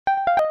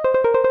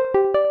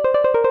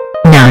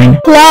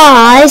29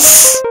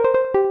 plus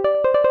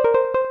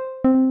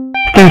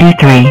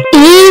 33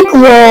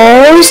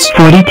 equals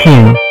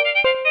 42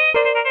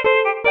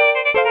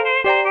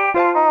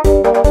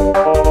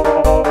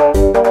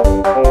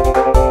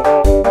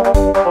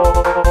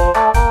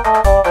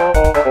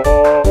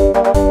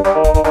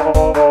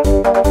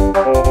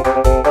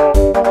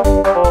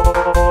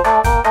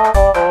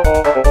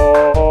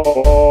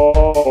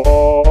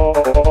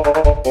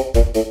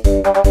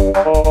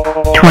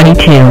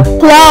 22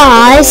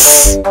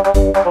 plus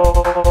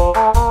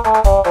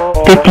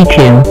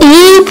 52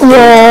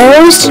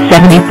 equals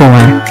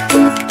 74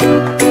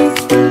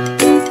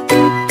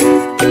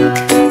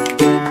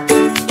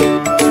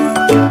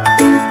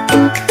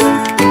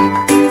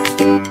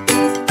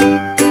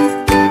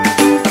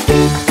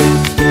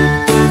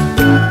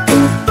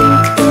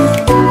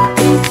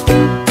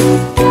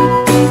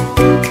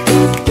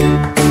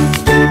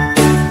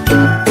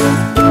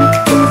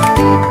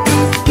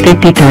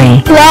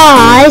 53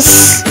 plus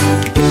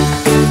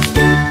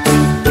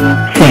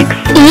 6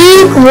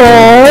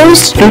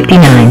 equals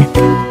 59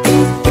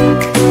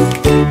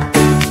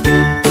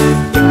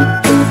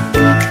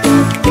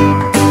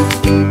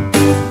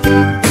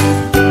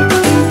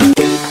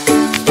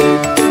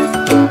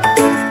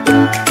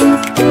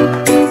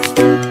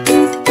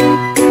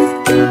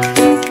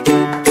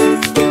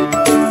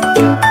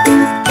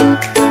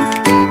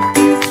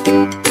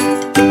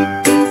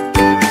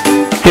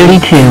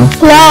 32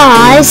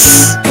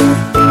 plus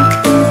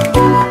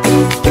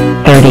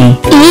 30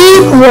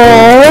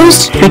 equals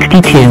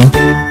 62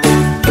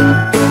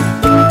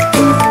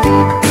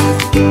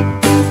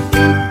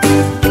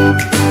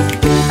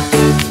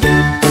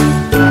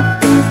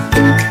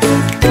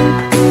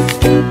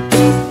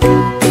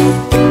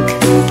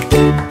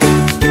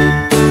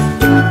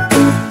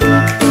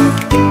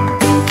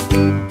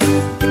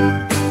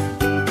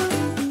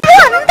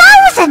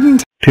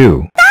 1,000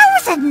 2,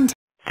 1,000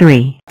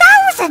 3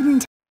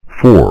 1,000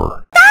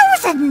 4,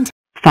 1,000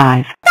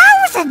 5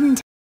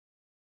 1,000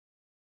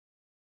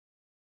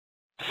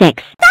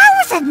 6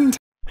 1,000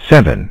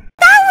 7,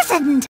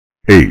 1,000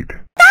 8,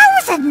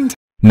 1,000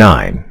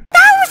 9,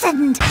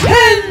 1,000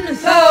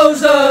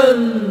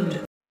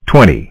 10,000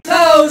 20,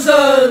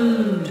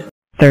 1,000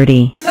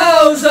 30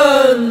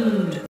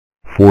 1,000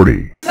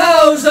 40,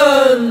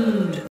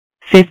 1,000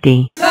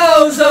 50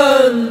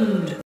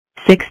 1,000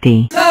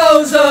 60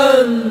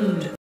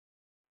 1,000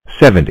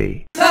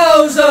 70,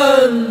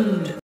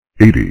 1,000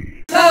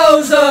 80,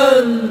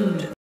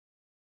 1,000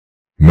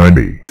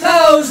 90,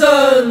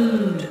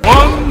 1,000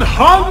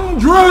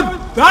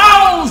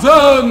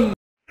 100,000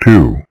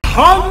 2,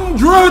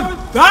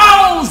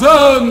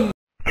 100,000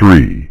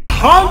 3,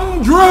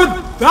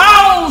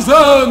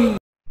 100,000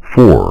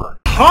 4,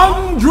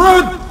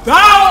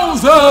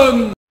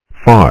 100,000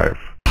 5,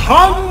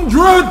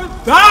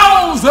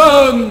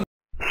 100,000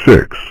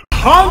 6,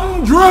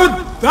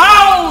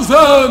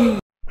 100,000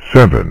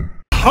 7,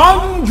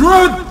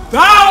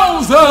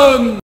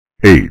 100,000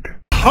 8,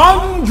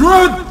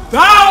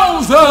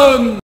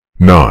 100,000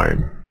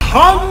 9,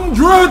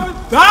 100,000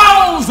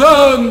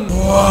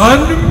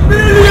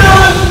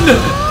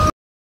 1,000,000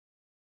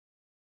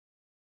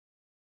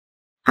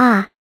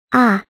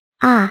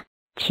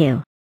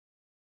 2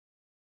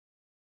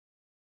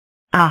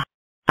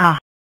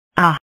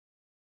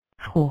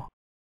 4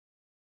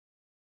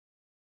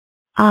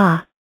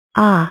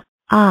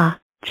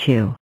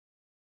 2 chew,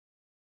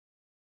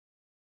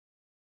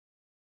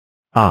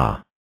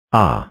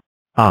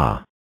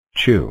 2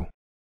 show,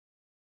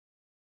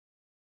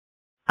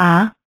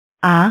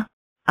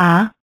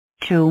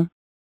 2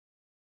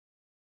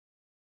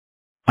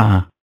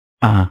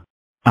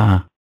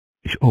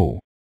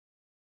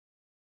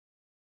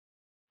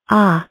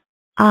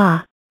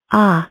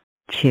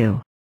 Q chew,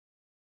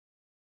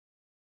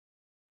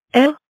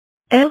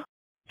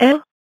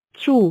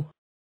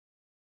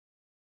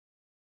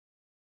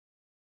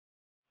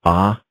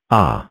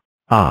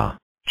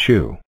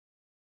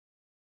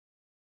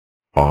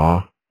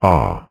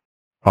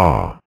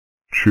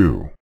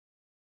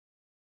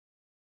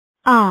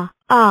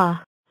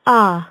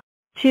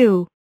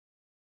 chew,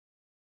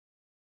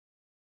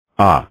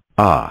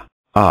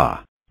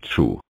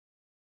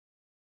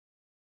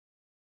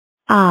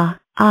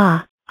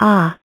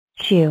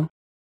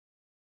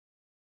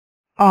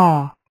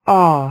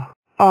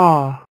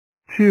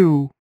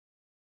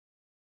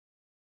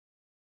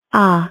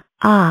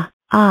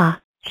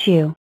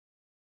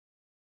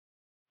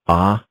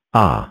 2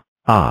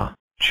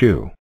 chew,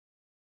 chew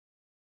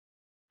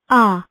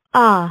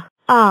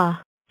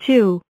chew, chew chew,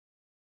 chew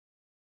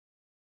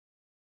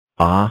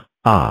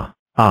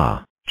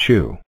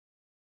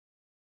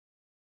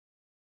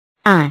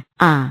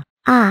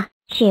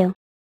chew, chew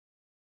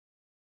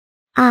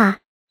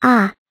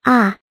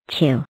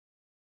chew.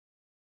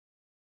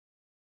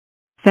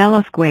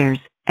 Fellow squares,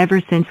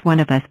 ever since one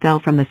of us fell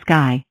from the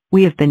sky,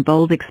 we have been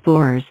bold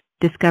explorers,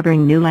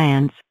 discovering new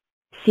lands,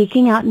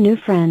 seeking out new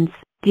friends,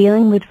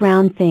 dealing with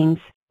round things.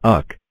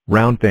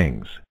 round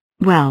things.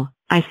 Well,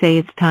 I say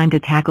it's time to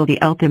tackle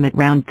the ultimate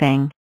round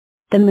thing.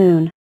 The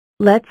moon.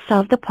 Let's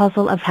solve the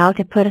puzzle of how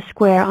to put a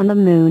square on the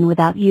moon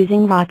without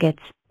using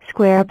rockets,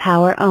 square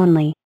power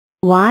only.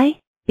 Why?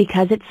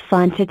 Because it's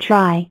fun to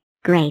try.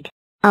 Great.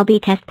 I'll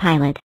be test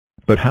pilot.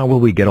 But how will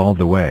we get all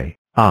the way?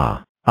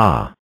 Achoo.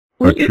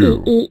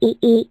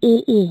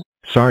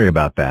 Sorry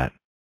about that.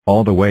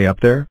 All the way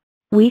up there?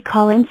 We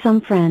call in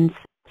some friends,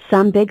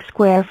 some big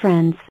square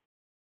friends.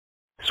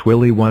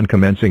 Swilly 1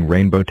 commencing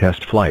rainbow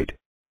test flight.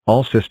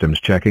 All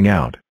systems checking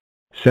out.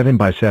 7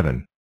 by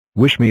 7.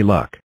 Wish me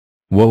luck.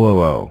 Whoa whoa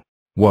whoa.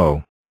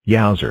 Whoa.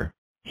 Yowzer.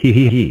 Hee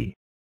hee hee.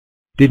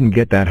 Didn't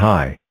get that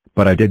high,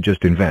 but I did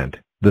just invent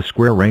the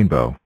square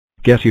rainbow.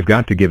 Guess you've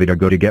got to give it a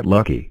go to get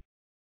lucky.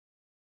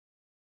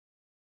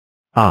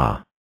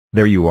 Ah.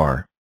 There you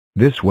are.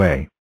 This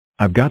way.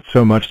 I've got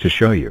so much to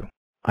show you.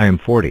 I am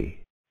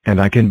 40. And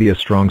I can be a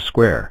strong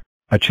square,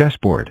 a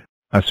chessboard,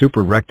 a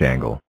super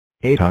rectangle,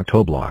 8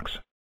 octoblocks,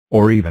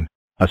 or even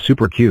a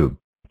super cube.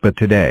 But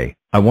today,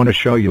 I want to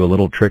show you a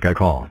little trick I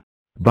call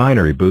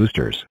binary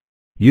boosters.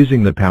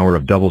 Using the power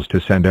of doubles to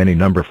send any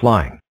number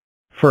flying.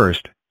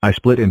 First, I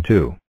split in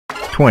 2.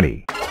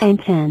 20. And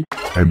 10.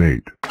 And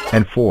 8.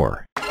 And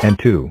 4. And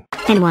 2.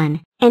 And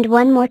 1. And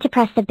one more to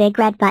press the big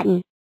red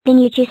button. Then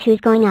you choose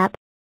who's going up.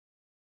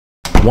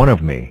 One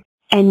of me.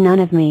 And none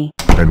of me.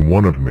 And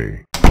one of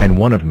me. And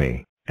one of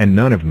me. And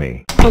none of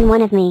me. And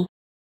one of me.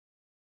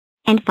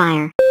 And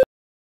fire.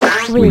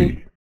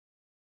 3.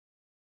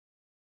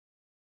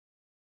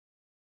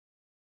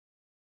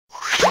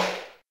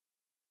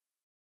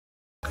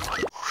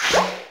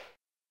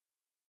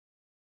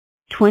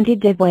 20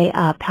 did way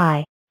up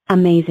high.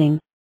 Amazing.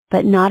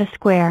 But not a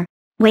square.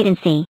 Wait and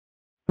see.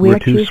 We're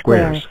 2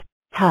 squares.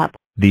 Top.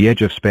 The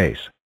edge of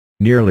space.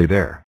 Nearly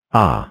there.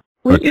 Ah.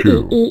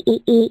 Achoo.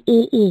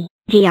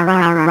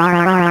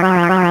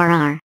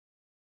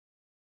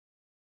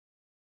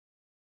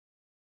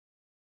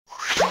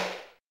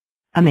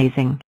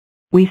 Amazing.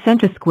 We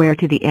sent a square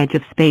to the edge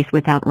of space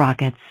without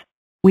rockets.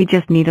 We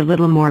just need a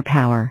little more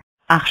power.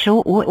 Huh?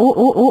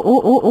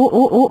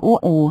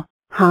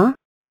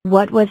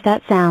 What was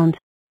that sound?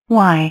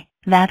 Why,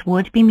 that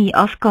would be me,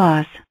 of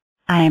course.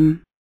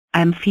 I'm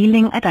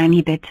feeling a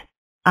tiny bit.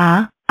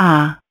 Wow,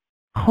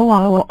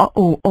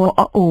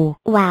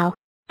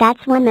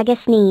 that's one mega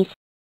sneeze.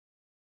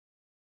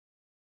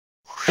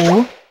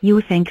 Oh,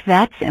 you think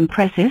that's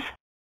impressive?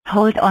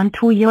 Hold on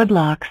to your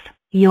blocks.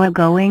 You're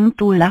going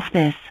to love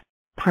this.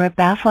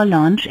 Prepare for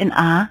launch in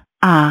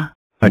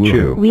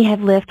Achoo. We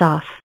have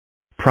liftoff.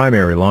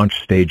 Primary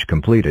launch stage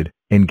completed.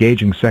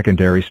 Engaging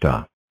secondary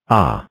stop.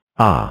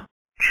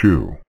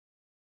 Achoo.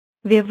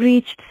 We've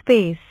reached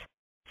space.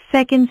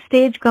 Second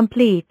stage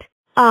complete.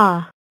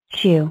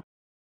 Achoo.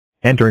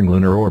 Entering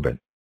lunar orbit.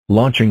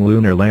 Launching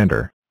lunar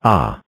lander.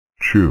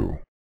 Achoo.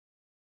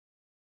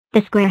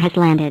 The square has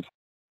landed.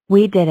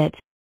 We did it.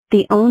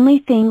 The only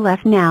thing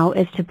left now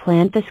is to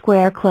plant the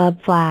Square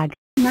Club flag.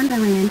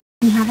 Numberland,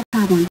 we have a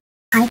problem.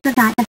 I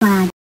forgot the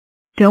flag.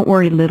 Don't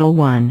worry, little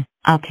one.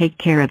 I'll take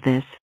care of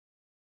this.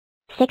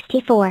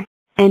 64.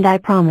 And I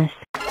promise.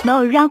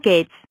 No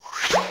rockets.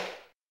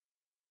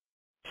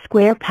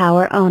 Square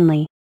power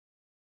only.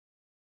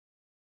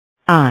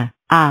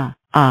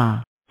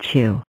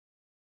 Chew.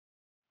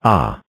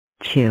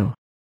 Chew.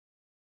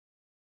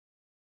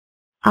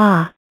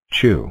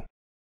 Chew.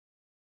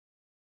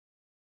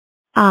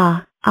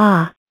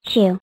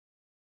 Chew.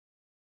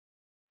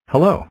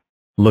 Hello.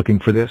 Looking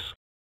for this?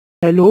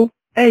 Hello,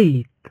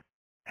 8.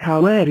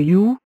 How are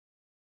you?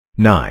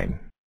 9.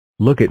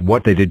 Look at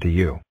what they did to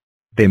you.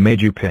 They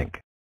made you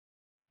pink.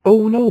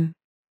 Oh no.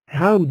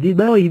 How did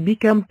I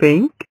become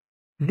pink?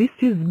 This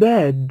is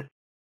bad.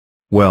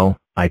 Well,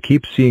 I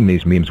keep seeing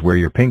these memes where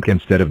you're pink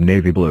instead of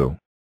navy blue.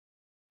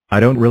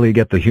 I don't really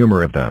get the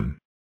humor of them.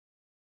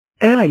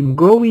 I'm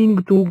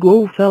going to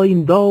go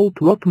find out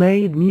what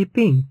made me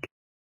pink.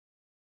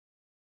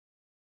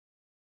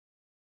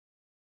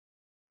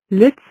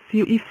 Let's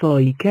see if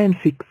I can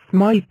fix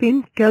my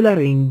pink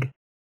coloring.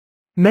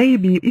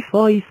 Maybe if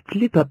I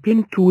split up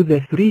into the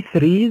 3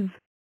 threes.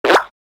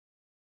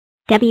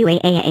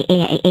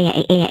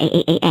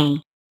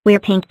 We're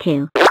pink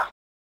too.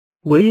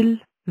 Well,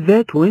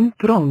 that went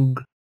wrong.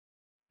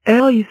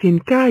 I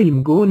think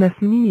I'm gonna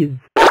sneeze.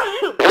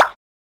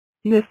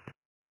 Yes,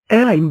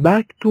 I'm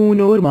back to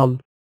normal.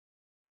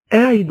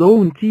 I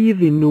don't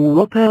even know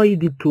what I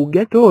did to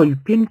get all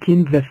pink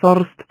in the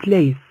first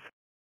place.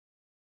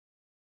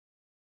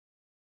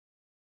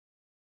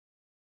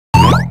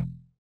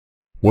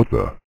 What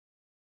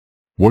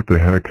the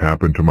heck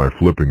happened to my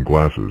flipping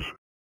glasses?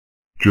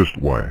 Just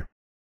why?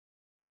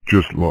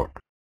 Just look.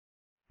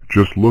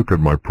 Just look at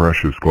my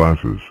precious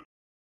glasses.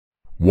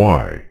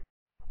 Why?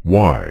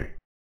 Why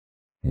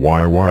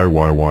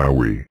are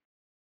we?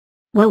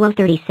 Whoa,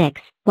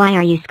 36. Why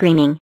are you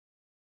screaming?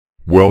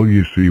 Well,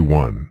 you see,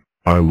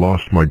 I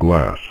lost my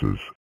glasses.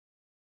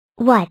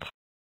 What?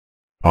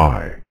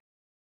 I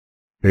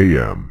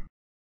am.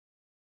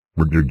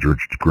 Wait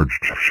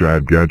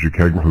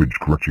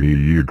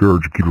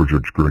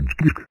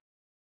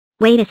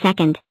a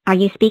second, are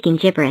you speaking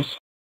gibberish?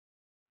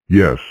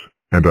 Yes,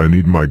 and I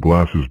need my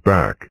glasses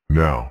back,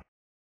 now.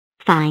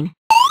 Fine.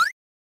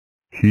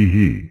 Hee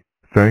hee.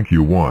 Thank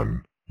you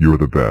 1. You're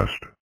the best.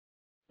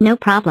 No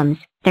problems.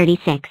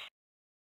 36.